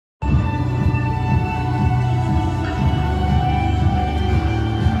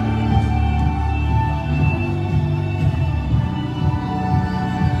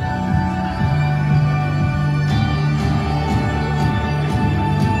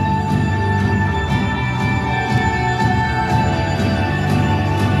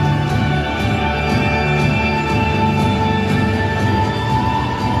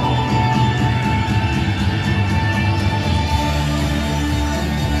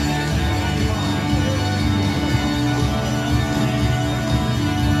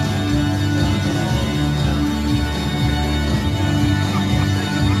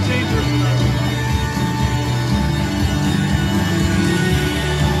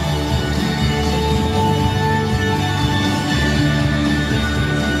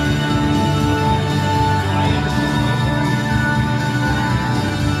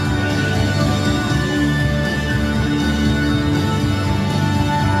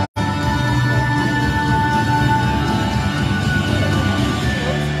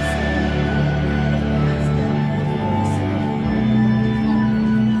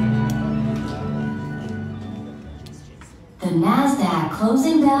NASDAQ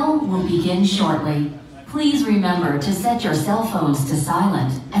closing bell will begin shortly. Please remember to set your cell phones to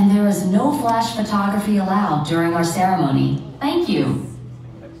silent, and there is no flash photography allowed during our ceremony. Thank you.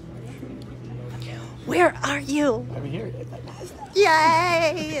 Where are you? I'm here.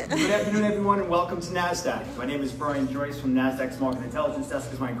 Yay! Good afternoon, everyone, and welcome to NASDAQ. My name is Brian Joyce from NASDAQ's Market Intelligence Desk.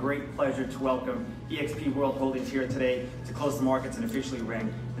 It's my great pleasure to welcome EXP World Holdings here today to close the markets and officially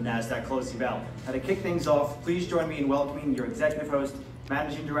ring the NASDAQ closing bell. Now, to kick things off, please join me in welcoming your executive host,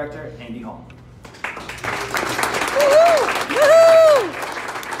 Managing Director, Andy Hall.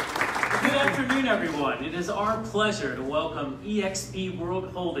 Good afternoon, everyone. It is our pleasure to welcome EXP World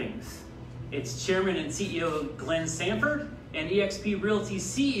Holdings, its Chairman and CEO, Glenn Sanford, and EXP Realty's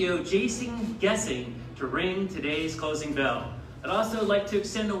CEO, Jason Gessing, to ring today's closing bell. I'd also like to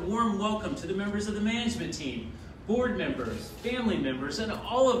extend a warm welcome to the members of the management team, board members, family members, and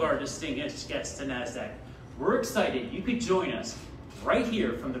all of our distinguished guests to NASDAQ. We're excited you could join us right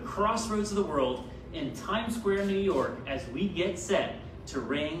here from the crossroads of the world in Times Square, New York, as we get set to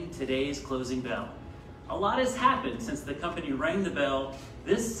ring today's closing bell. A lot has happened since the company rang the bell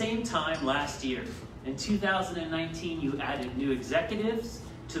this same time last year. In 2019, you added new executives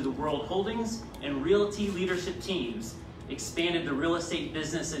to the World Holdings and Realty leadership teams, expanded the real estate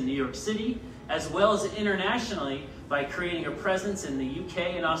business in New York City, as well as internationally by creating a presence in the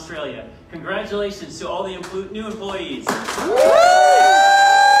UK and Australia. Congratulations to all the new employees. And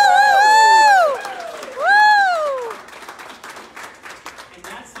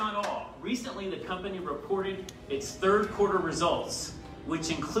that's not all. Recently, the company reported its third quarter results,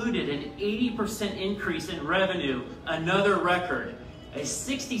 which included an 80% increase in revenue, another record, a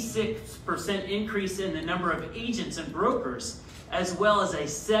 66% increase in the number of agents and brokers, as well as a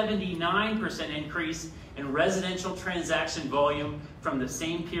 79% increase in residential transaction volume from the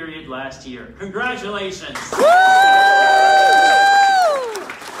same period last year. Congratulations!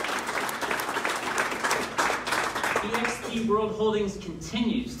 EXP World Holdings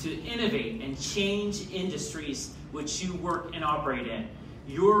continues to innovate and change industries which you work and operate in.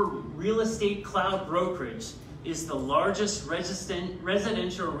 Your real estate cloud brokerage is the largest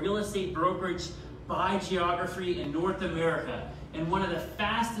residential real estate brokerage by geography in North America, and one of the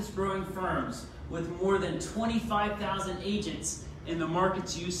fastest growing firms with more than 25,000 agents in the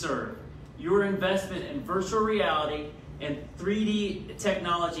markets you serve. Your investment in virtual reality and 3D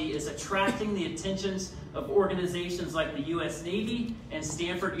technology is attracting the attentions of organizations like the US Navy and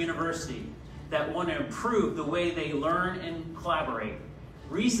Stanford University that want to improve the way they learn and collaborate.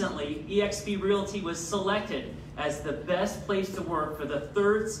 Recently, EXP Realty was selected as the best place to work for the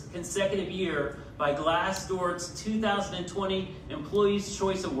third consecutive year by Glassdoor's 2020 Employees'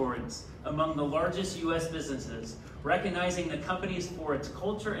 Choice Awards among the largest U.S. businesses, recognizing the companies for its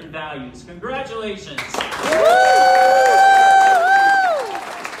culture and values. Congratulations!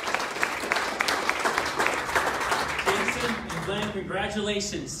 Glenn,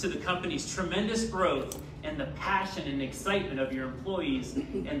 congratulations to the company's tremendous growth and the passion and excitement of your employees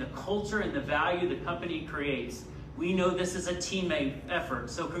and the culture and the value the company creates. We know this is a team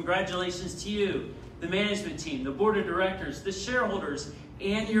effort, so congratulations to you, the management team, the board of directors, the shareholders,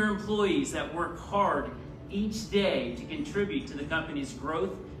 and your employees that work hard each day to contribute to the company's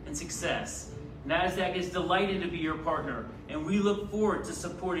growth and success. NASDAQ is delighted to be your partner, and we look forward to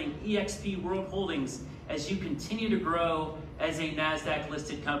supporting EXP World Holdings as you continue to grow as a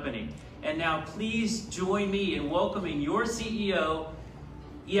NASDAQ-listed company. And now please join me in welcoming your CEO,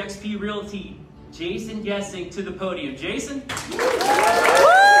 EXP Realty, Jason Gessing, to the podium. Jason? Jason!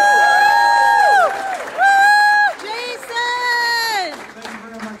 Thank you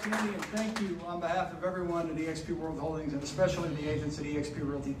very much, Renee, and thank you on behalf of everyone at EXP World Holdings, and especially the agents at EXP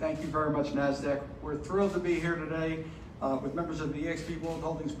Realty. Thank you very much, NASDAQ. We're thrilled to be here today with members of the EXP World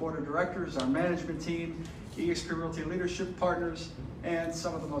Holdings Board of Directors, our management team, EXP Realty leadership partners, and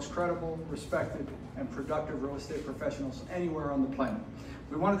some of the most credible, respected, and productive real estate professionals anywhere on the planet.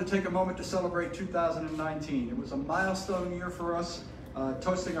 We wanted to take a moment to celebrate 2019. It was a milestone year for us,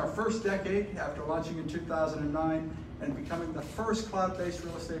 toasting our first decade after launching in 2009 and becoming the first cloud-based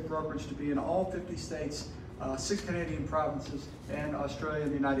real estate brokerage to be in all 50 states, 6 Canadian provinces, and Australia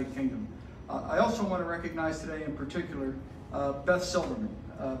and the United Kingdom. I also want to recognize today in particular Beth Silverman.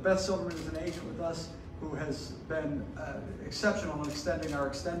 Beth Silverman is an agent with us who has been exceptional in extending our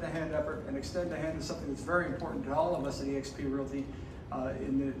Extend a Hand effort, and Extend a Hand is something that's very important to all of us at EXP Realty.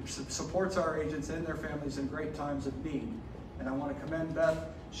 Supports our agents and their families in great times of need. And I want to commend Beth.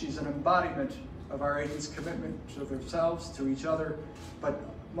 She's an embodiment of our agents' commitment to themselves, to each other, but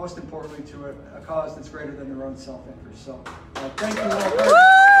most importantly to a cause that's greater than their own self-interest. So thank you all very much.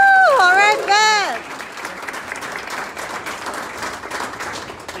 All right, Beth.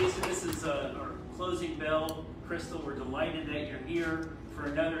 Jason, this is our closing bell. Crystal, we're delighted that you're here for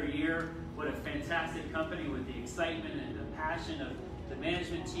another year. What a fantastic company with the excitement and the passion of the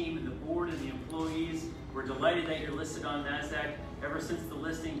management team and the board and the employees. We're delighted that you're listed on NASDAQ. Ever since the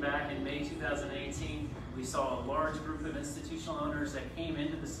listing back in May 2018, we saw a large group of institutional owners that came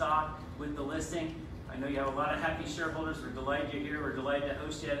into the stock with the listing. I know you have a lot of happy shareholders. We're delighted you're here. We're delighted to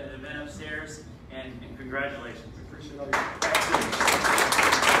host you at an event upstairs, and congratulations. We appreciate all your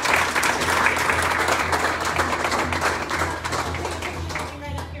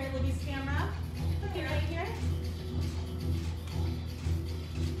Right up here, Libby's camera. Look it right here.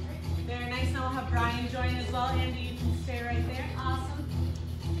 Very nice. Now we'll have Brian join as well. Andy, you can stay right there. Awesome.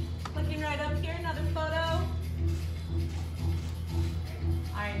 Looking right up here, another photo.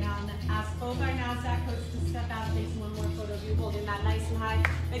 All right, now I'm going to ask both our NASDAQ hosts to step out and take one more photo of you holding that nice and high.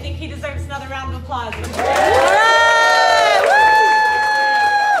 I think he deserves another round of applause. Yay,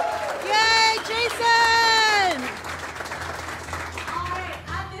 Jason! All right,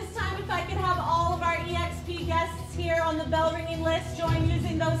 at this time, if I could have all of our EXP guests here on the bell ringing list join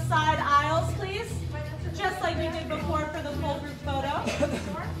using those side aisles, please. Just like we did before for the full group photo.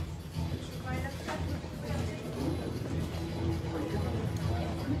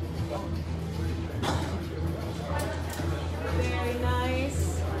 Very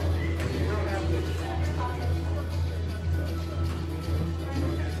nice.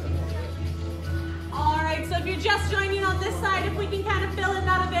 All right, so if you're just joining on this side, if we can kind of fill in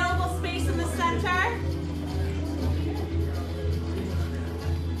that available space in the center.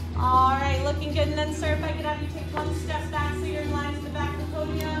 All right, looking good. And then, sir, if I could have you take one step back so you're in line at the back of the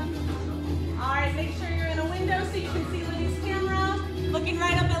podium. All right, make sure you're in a window so you can see Libby's camera. Looking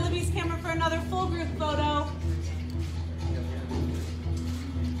right up at Libby's camera for another full group photo.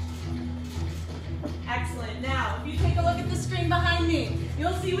 Excellent. Now, if you take a look at the screen behind me,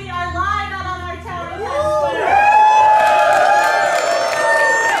 you'll see we are live out on our tower in Times Square.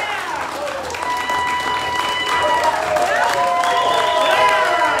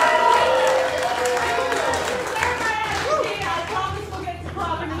 I promise we'll get to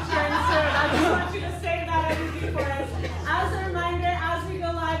clapping and cheering soon. I just want you to save that energy for us. As a reminder, as we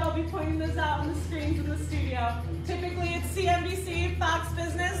go live, I'll be pointing those out on the screens in the studio. Typically, it's CNBC, Fox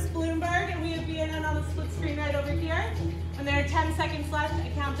Business, Bloomberg, and we have BNN on the split screen right over here. When there are 10 seconds left, a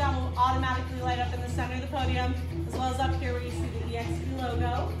countdown will automatically light up in the center of the podium, as well as up here where you see the EXP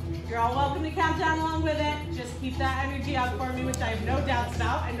logo. You're all welcome to count down along with it. Just keep that energy up for me, which I have no doubts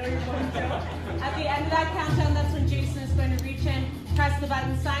about. I know you're going to. At the end of that countdown, that's when Jason is going to reach in, press the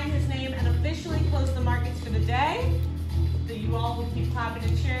button, sign his name, and officially close the markets for the day. So you all will keep clapping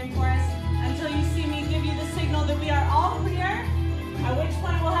and cheering for us until you see me give you the signal that we are all clear, at which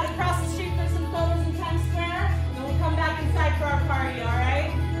point we'll head across the street for some photos in Times Square, and then we'll come back inside for our party, all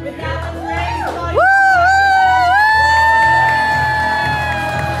right? With that, let's raise the volume.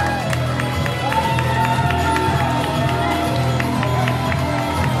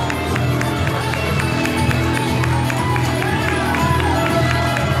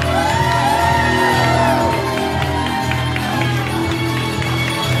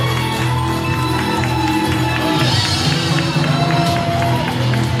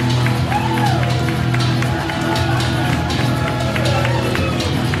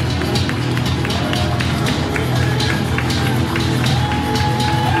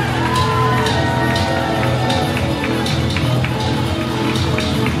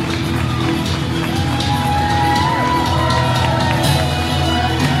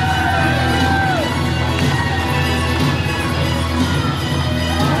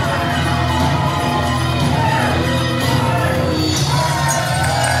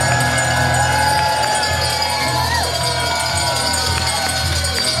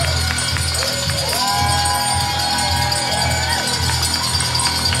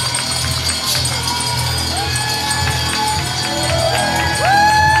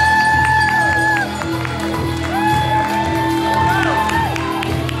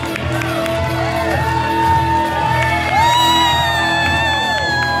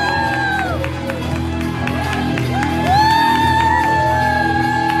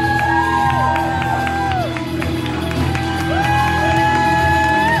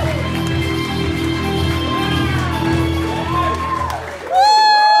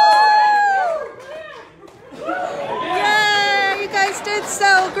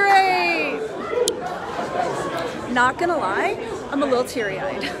 Not gonna lie, I'm a little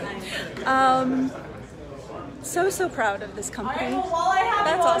teary-eyed. So proud of this company.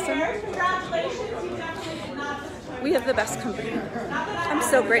 That's awesome. We have the best company. I'm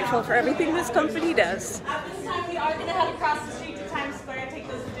so grateful for everything this company does. At this time, we are going to head across the street to Times Square, take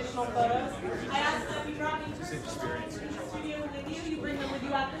those experience. Studio with you bring them with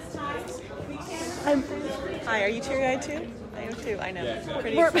you at this time. We can. Hi, are you teary-eyed too? I am too, I know. Yeah.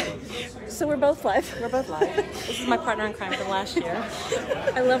 Pretty exciting. So we're both live. We're both live. This is my partner in crime from last year.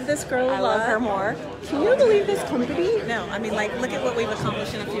 I love this girl a lot. I love her more. Can you believe this company? No, I mean, like, look at what we've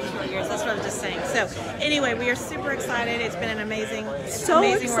accomplished in a few short years. That's what I was just saying. So, anyway, we are super excited. It's been an amazing,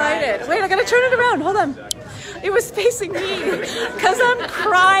 amazing excited. ride. Wait, I gotta turn it around. Hold on. It was facing me because I'm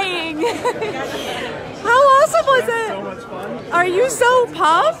crying. How awesome was it? So much fun. Are you so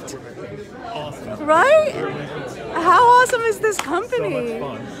pumped? Awesome. Right? How awesome is this company? So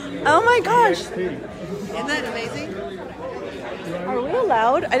much fun. Oh my gosh. Isn't that amazing? Are we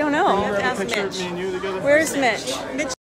allowed? I don't know. You have to ask Mitch. Me and you together? Where's Mitch? Mitch